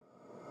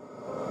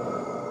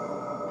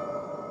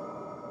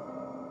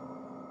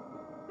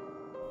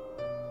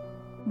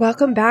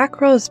Welcome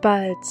back,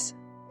 Rosebuds!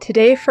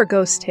 Today for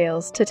Ghost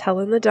Tales to Tell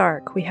in the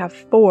Dark, we have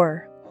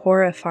 4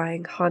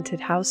 horrifying haunted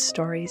house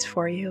stories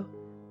for you.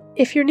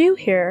 If you're new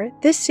here,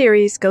 this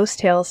series, Ghost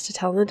Tales to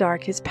Tell in the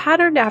Dark, is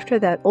patterned after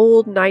that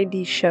old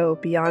 90s show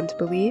Beyond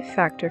Belief,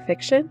 Fact or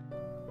Fiction.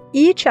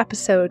 Each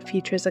episode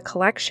features a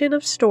collection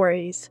of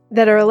stories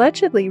that are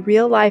allegedly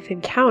real-life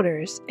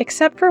encounters,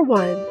 except for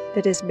one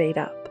that is made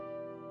up.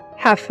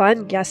 Have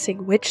fun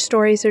guessing which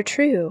stories are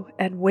true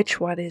and which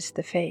one is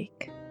the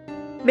fake.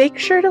 Make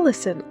sure to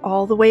listen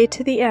all the way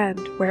to the end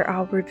where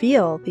I'll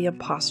reveal the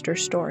imposter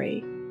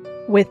story.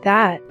 With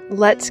that,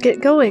 let's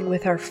get going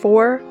with our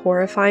 4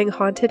 horrifying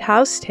haunted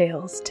house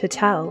tales to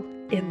tell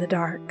in the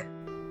dark.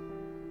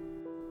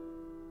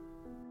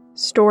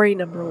 Story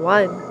number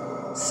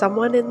 1.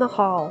 Someone in the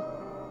Hall.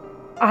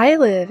 I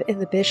live in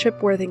the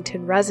Bishop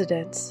Worthington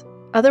residence,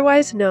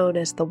 otherwise known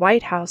as the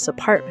White House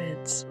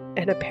Apartments,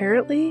 and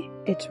apparently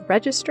it's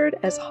registered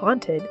as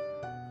haunted.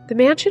 The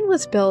mansion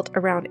was built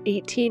around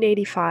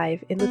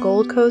 1885 in the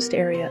Gold Coast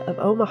area of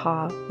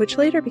Omaha, which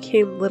later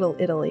became Little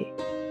Italy.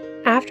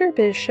 After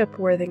Bishop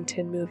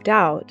Worthington moved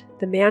out,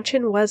 the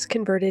mansion was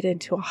converted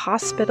into a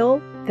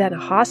hospital, then a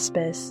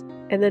hospice,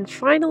 and then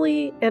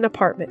finally an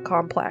apartment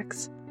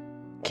complex.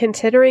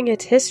 Considering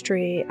its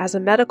history as a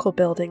medical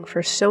building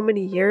for so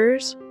many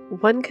years,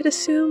 one could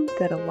assume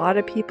that a lot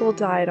of people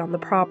died on the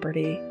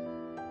property.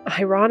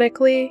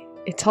 Ironically,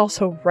 it's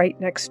also right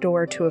next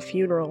door to a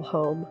funeral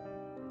home.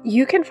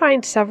 You can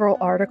find several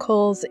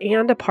articles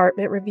and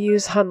apartment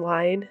reviews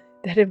online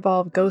that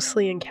involve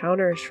ghostly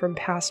encounters from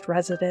past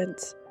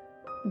residents.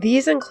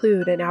 These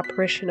include an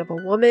apparition of a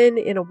woman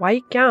in a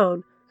white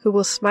gown who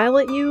will smile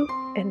at you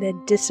and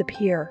then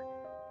disappear,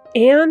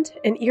 and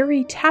an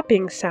eerie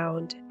tapping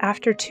sound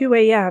after 2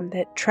 a.m.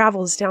 that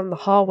travels down the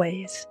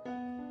hallways.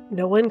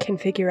 No one can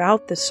figure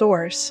out the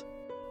source.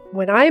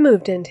 When I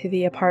moved into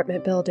the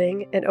apartment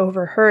building and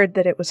overheard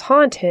that it was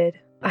haunted,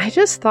 I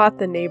just thought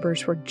the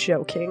neighbors were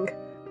joking.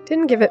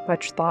 Didn't give it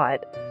much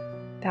thought.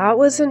 That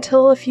was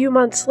until a few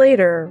months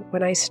later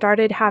when I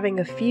started having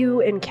a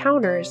few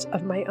encounters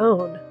of my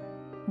own.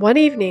 One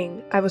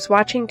evening, I was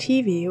watching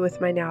TV with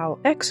my now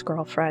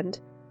ex-girlfriend,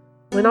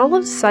 when all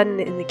of a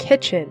sudden in the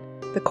kitchen,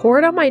 the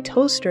cord on my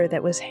toaster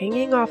that was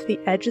hanging off the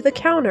edge of the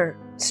counter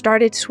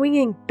started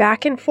swinging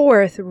back and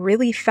forth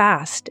really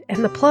fast,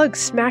 and the plug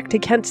smacked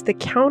against the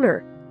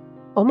counter,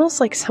 almost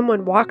like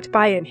someone walked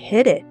by and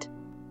hit it.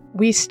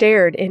 We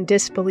stared in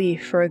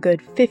disbelief for a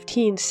good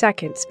 15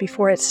 seconds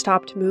before it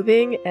stopped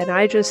moving, and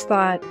I just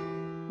thought,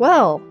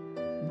 well,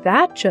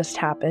 that just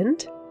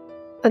happened.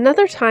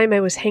 Another time I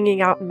was hanging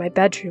out in my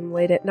bedroom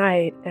late at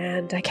night,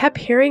 and I kept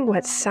hearing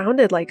what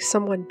sounded like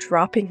someone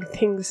dropping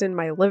things in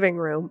my living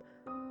room.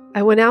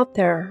 I went out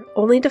there,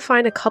 only to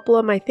find a couple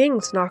of my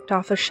things knocked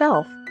off a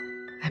shelf.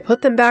 I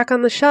put them back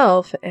on the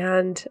shelf,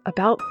 and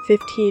about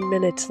 15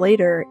 minutes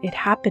later, it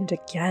happened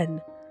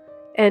again.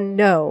 And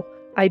no,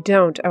 I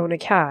don't own a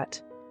cat.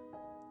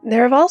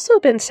 There have also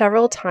been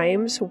several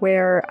times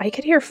where I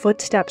could hear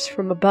footsteps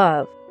from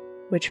above,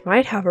 which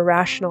might have a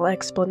rational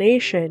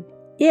explanation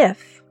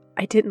if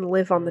I didn't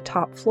live on the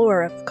top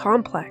floor of the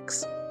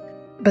complex.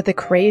 But the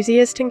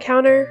craziest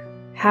encounter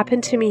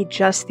happened to me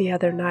just the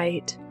other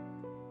night.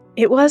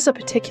 It was a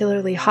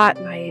particularly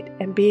hot night,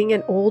 and being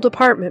an old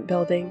apartment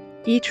building,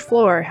 each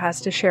floor has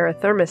to share a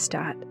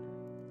thermostat.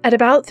 At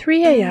about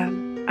 3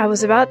 a.m., I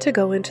was about to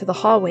go into the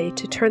hallway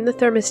to turn the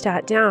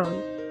thermostat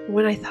down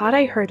when I thought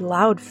I heard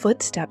loud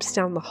footsteps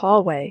down the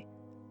hallway.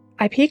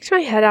 I peeked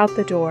my head out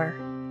the door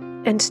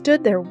and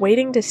stood there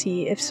waiting to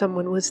see if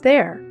someone was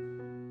there.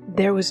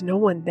 There was no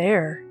one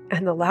there,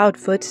 and the loud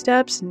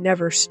footsteps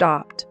never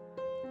stopped.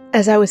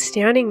 As I was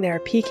standing there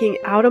peeking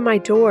out of my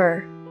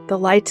door, the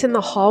lights in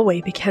the hallway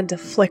began to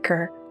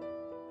flicker.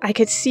 I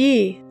could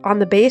see, on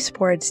the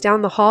baseboards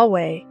down the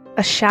hallway,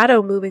 a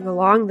shadow moving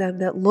along them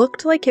that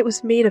looked like it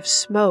was made of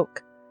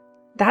smoke.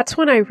 That's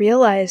when I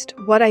realized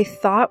what I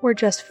thought were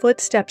just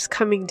footsteps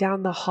coming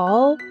down the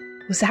hall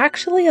was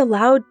actually a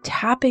loud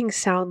tapping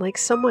sound, like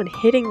someone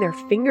hitting their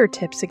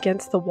fingertips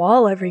against the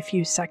wall every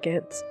few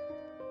seconds.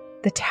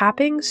 The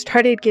tapping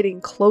started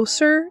getting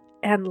closer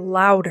and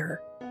louder.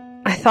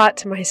 I thought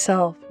to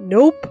myself,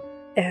 nope,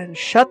 and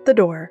shut the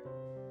door.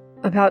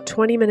 About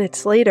 20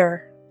 minutes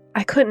later,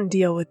 I couldn't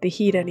deal with the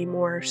heat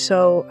anymore,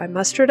 so I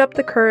mustered up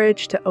the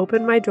courage to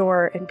open my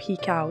door and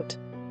peek out.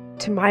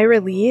 To my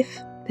relief,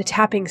 the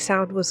tapping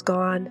sound was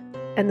gone,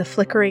 and the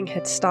flickering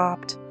had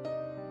stopped.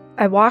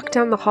 I walked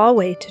down the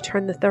hallway to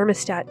turn the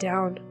thermostat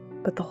down,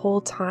 but the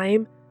whole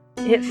time,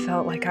 it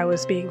felt like I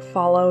was being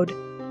followed.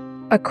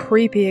 A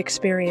creepy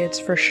experience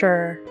for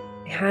sure,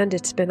 and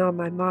it's been on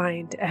my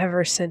mind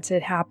ever since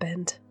it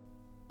happened.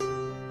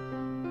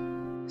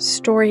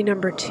 Story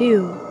number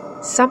 2,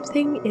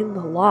 Something in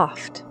the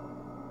Loft.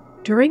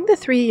 During the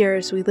 3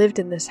 years we lived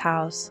in this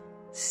house,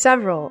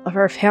 several of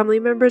our family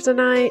members and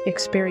I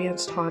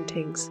experienced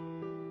hauntings.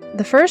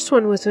 The first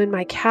one was when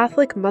my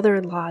Catholic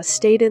mother-in-law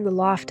stayed in the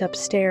loft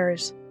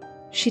upstairs.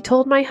 She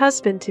told my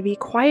husband to be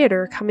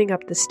quieter coming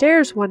up the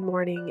stairs one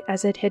morning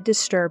as it had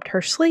disturbed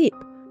her sleep.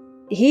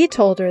 He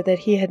told her that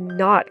he had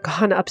not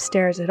gone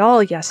upstairs at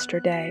all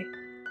yesterday.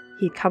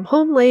 He'd come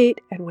home late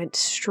and went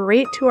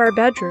straight to our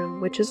bedroom,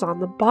 which is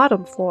on the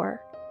bottom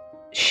floor.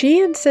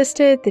 She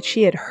insisted that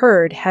she had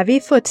heard heavy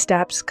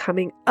footsteps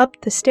coming up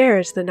the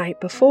stairs the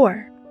night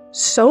before,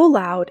 so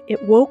loud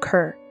it woke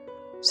her,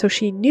 so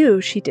she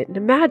knew she didn't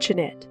imagine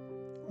it.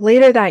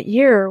 Later that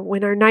year,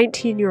 when our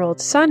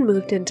 19-year-old son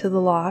moved into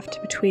the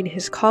loft between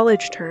his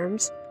college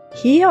terms,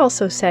 he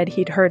also said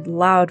he'd heard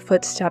loud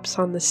footsteps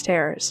on the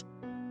stairs.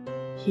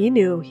 He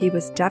knew he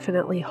was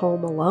definitely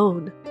home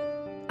alone.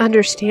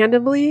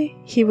 Understandably,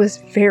 he was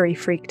very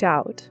freaked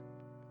out.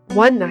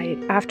 One night,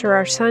 after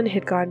our son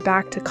had gone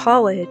back to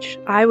college,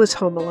 I was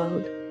home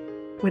alone,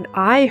 when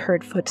I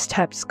heard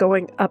footsteps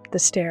going up the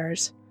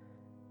stairs.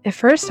 At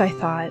first I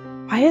thought,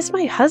 why is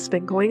my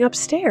husband going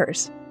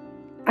upstairs?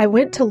 I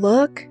went to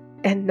look,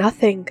 and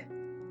nothing.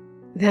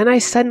 Then I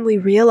suddenly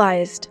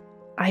realized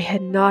I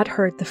had not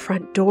heard the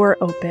front door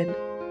open,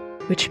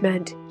 which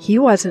meant he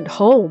wasn't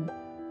home.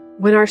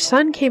 When our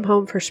son came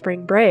home for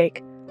spring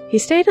break, he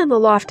stayed in the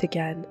loft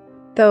again,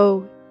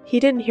 though he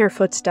didn't hear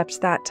footsteps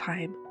that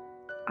time.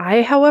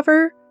 I,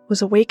 however,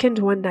 was awakened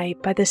one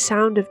night by the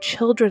sound of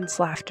children's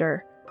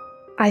laughter.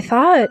 I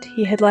thought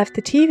he had left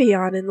the TV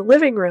on in the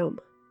living room,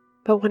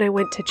 but when I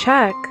went to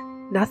check,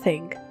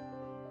 nothing.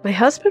 My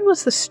husband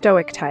was the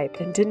stoic type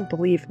and didn't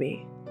believe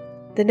me.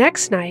 The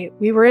next night,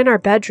 we were in our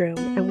bedroom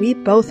and we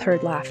both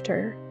heard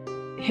laughter.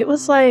 It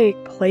was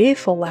like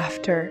playful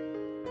laughter.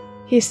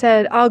 He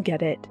said, "I'll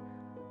get it,"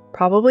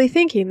 probably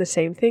thinking the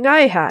same thing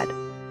I had.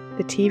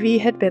 The TV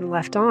had been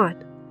left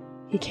on.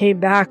 He came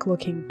back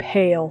looking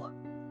pale.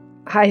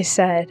 I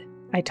said,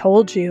 "I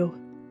told you."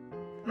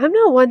 I'm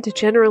not one to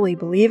generally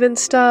believe in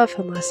stuff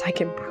unless I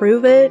can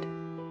prove it,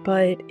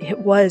 but it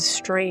was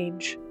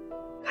strange.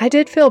 I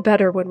did feel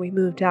better when we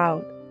moved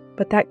out,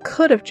 but that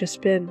could have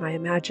just been my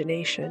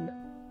imagination.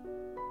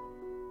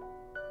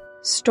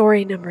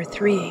 Story number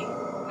 3,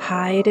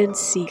 hide and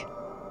seek.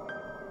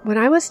 When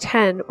I was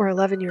 10 or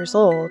 11 years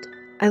old,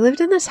 I lived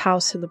in this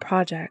house in the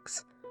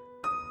projects.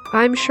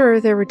 I'm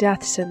sure there were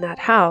deaths in that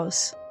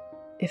house.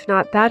 If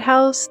not that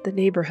house, the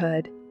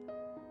neighborhood.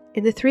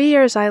 In the 3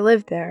 years I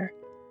lived there,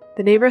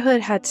 the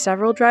neighborhood had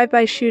several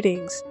drive-by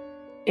shootings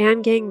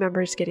and gang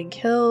members getting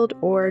killed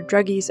or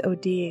druggies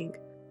ODing.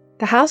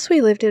 The house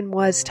we lived in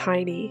was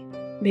tiny,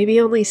 maybe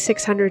only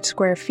 600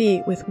 square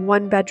feet with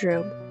one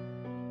bedroom.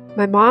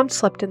 My mom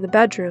slept in the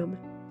bedroom,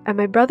 and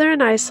my brother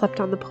and I slept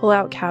on the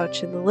pull-out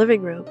couch in the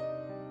living room.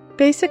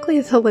 Basically,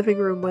 the living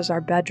room was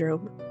our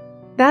bedroom.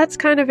 That's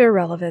kind of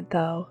irrelevant,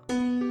 though.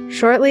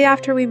 Shortly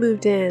after we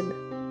moved in,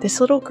 this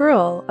little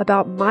girl,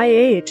 about my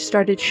age,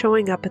 started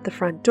showing up at the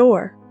front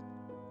door.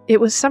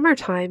 It was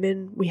summertime,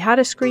 and we had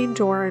a screen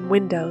door and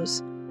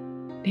windows.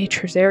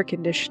 Nature's air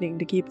conditioning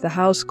to keep the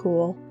house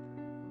cool.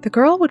 The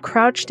girl would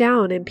crouch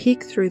down and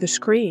peek through the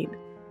screen.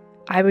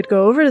 I would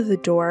go over to the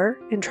door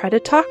and try to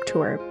talk to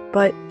her,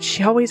 but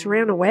she always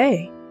ran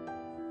away.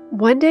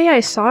 One day I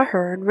saw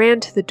her and ran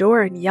to the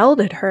door and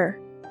yelled at her,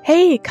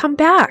 "Hey, come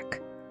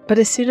back!" But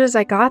as soon as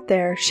I got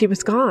there, she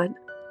was gone.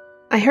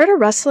 I heard a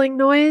rustling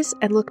noise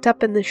and looked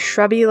up in the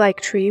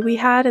shrubby-like tree we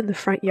had in the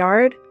front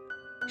yard.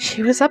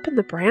 She was up in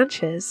the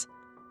branches.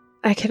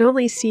 I could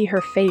only see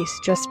her face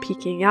just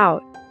peeking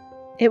out.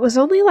 It was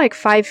only like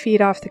 5 feet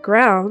off the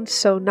ground,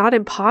 so not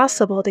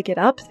impossible to get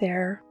up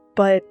there,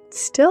 but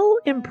still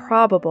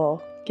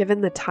improbable given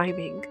the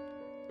timing.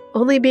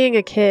 Only being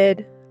a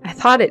kid, I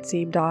thought it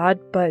seemed odd,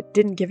 but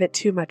didn't give it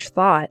too much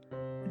thought.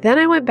 Then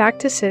I went back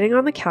to sitting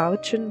on the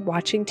couch and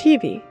watching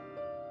TV.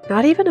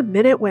 Not even a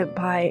minute went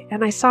by,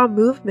 and I saw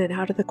movement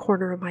out of the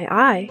corner of my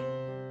eye.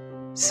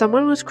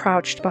 Someone was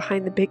crouched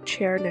behind the big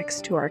chair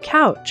next to our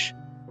couch.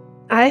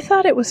 I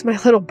thought it was my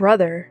little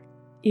brother,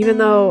 even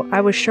though I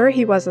was sure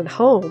he wasn't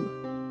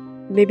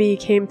home. Maybe he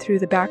came through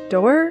the back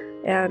door,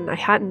 and I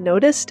hadn't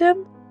noticed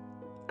him?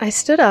 I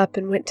stood up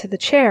and went to the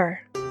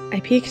chair. I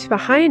peeked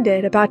behind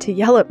it, about to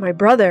yell at my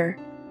brother.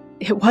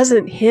 It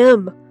wasn't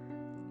him.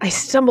 I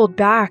stumbled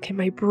back, and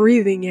my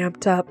breathing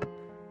amped up.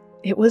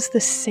 It was the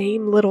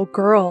same little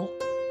girl.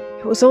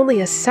 It was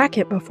only a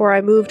second before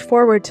I moved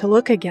forward to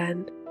look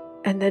again,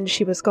 and then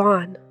she was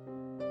gone.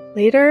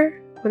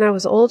 Later, when I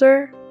was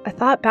older, I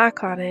thought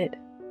back on it,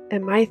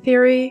 and my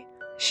theory,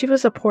 she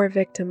was a poor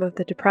victim of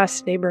the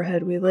depressed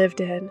neighborhood we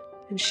lived in,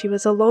 and she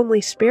was a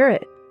lonely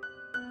spirit.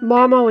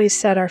 Mom always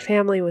said our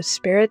family was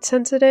spirit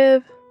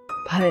sensitive,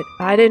 but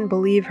I didn't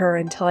believe her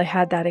until I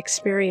had that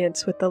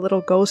experience with the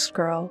little ghost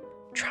girl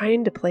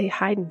trying to play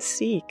hide and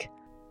seek.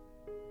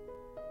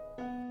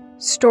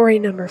 Story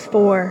number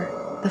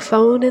 4, the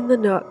phone in the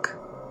nook.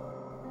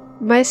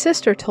 My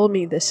sister told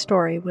me this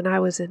story when I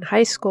was in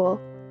high school.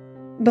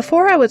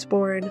 Before I was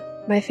born,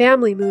 my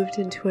family moved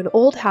into an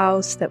old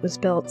house that was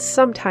built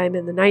sometime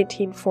in the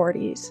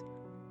 1940s.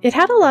 It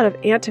had a lot of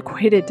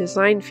antiquated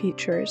design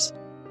features.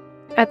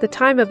 At the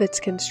time of its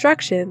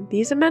construction,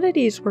 these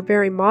amenities were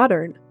very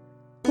modern.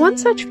 One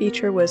such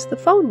feature was the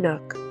phone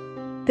nook.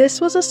 This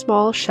was a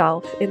small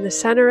shelf in the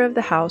center of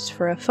the house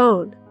for a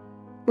phone.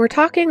 We're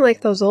talking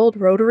like those old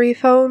rotary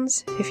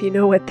phones, if you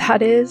know what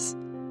that is.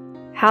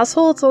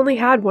 Households only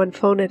had one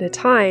phone at a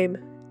time,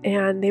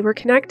 and they were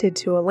connected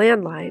to a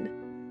landline.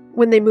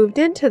 When they moved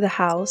into the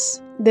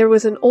house, there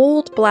was an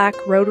old black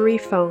rotary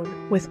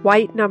phone with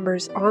white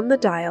numbers on the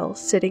dial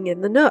sitting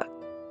in the nook.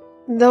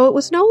 Though it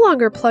was no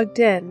longer plugged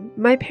in,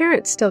 my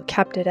parents still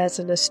kept it as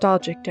a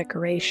nostalgic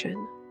decoration.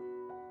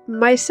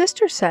 My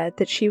sister said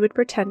that she would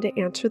pretend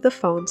to answer the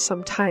phone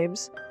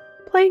sometimes,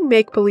 playing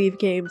make-believe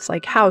games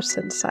like house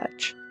and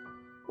such.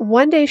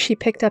 One day she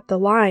picked up the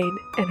line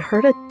and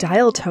heard a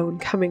dial tone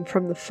coming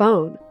from the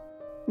phone.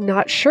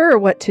 Not sure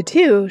what to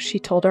do, she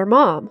told our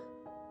mom.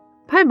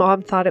 My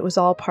mom thought it was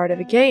all part of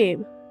a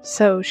game,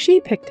 so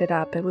she picked it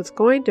up and was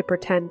going to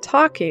pretend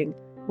talking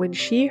when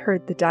she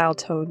heard the dial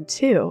tone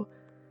too.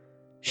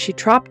 She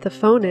dropped the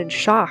phone in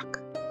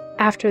shock.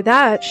 After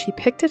that, she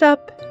picked it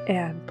up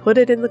and put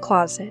it in the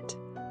closet.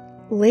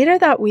 Later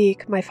that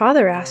week, my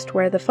father asked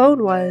where the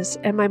phone was,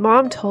 and my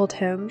mom told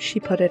him she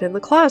put it in the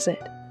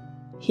closet.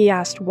 He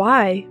asked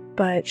why,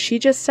 but she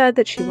just said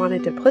that she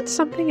wanted to put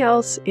something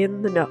else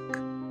in the nook.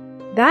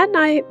 That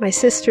night, my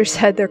sister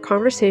said their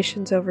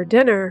conversations over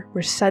dinner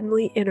were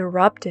suddenly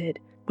interrupted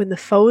when the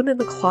phone in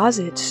the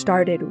closet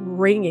started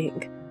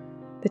ringing.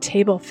 The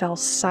table fell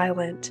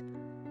silent.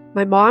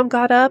 My mom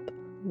got up,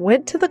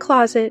 went to the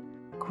closet,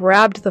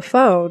 grabbed the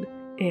phone,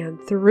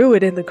 and threw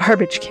it in the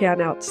garbage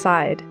can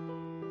outside.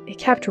 It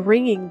kept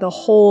ringing the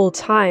whole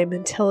time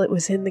until it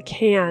was in the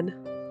can.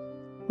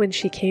 When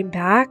she came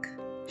back,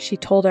 she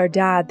told our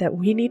dad that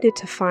we needed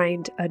to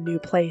find a new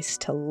place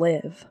to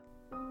live.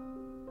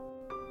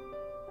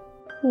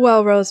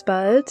 Well,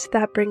 Rosebuds,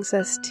 that brings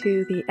us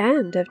to the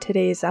end of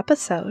today's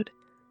episode.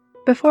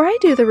 Before I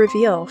do the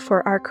reveal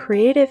for our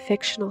creative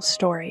fictional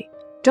story,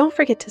 don't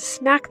forget to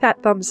smack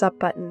that thumbs up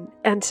button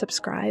and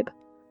subscribe.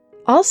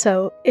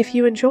 Also, if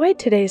you enjoyed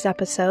today's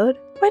episode,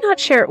 why not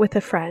share it with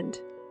a friend?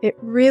 It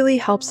really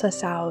helps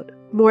us out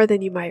more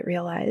than you might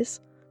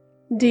realize.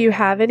 Do you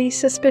have any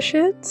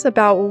suspicions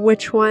about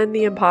which one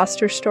the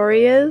imposter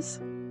story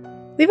is?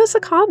 Leave us a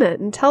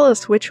comment and tell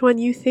us which one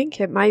you think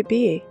it might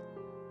be.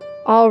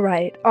 All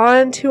right,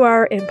 on to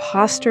our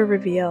imposter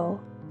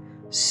reveal.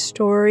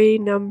 Story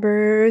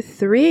number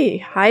 3,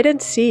 Hide and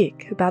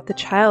Seek, about the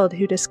child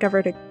who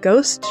discovered a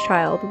ghost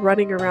child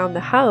running around the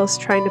house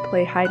trying to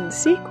play hide and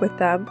seek with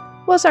them,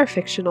 was our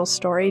fictional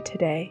story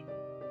today.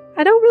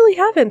 I don't really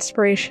have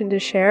inspiration to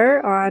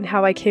share on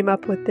how I came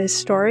up with this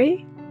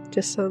story,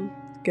 just some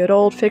good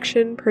old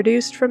fiction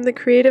produced from the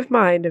creative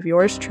mind of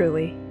yours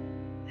truly.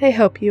 I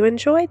hope you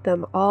enjoyed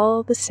them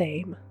all the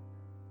same.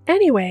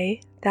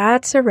 Anyway,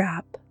 that's a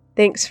wrap.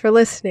 Thanks for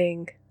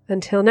listening.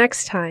 Until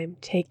next time,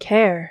 take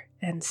care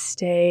and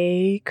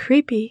stay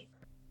creepy.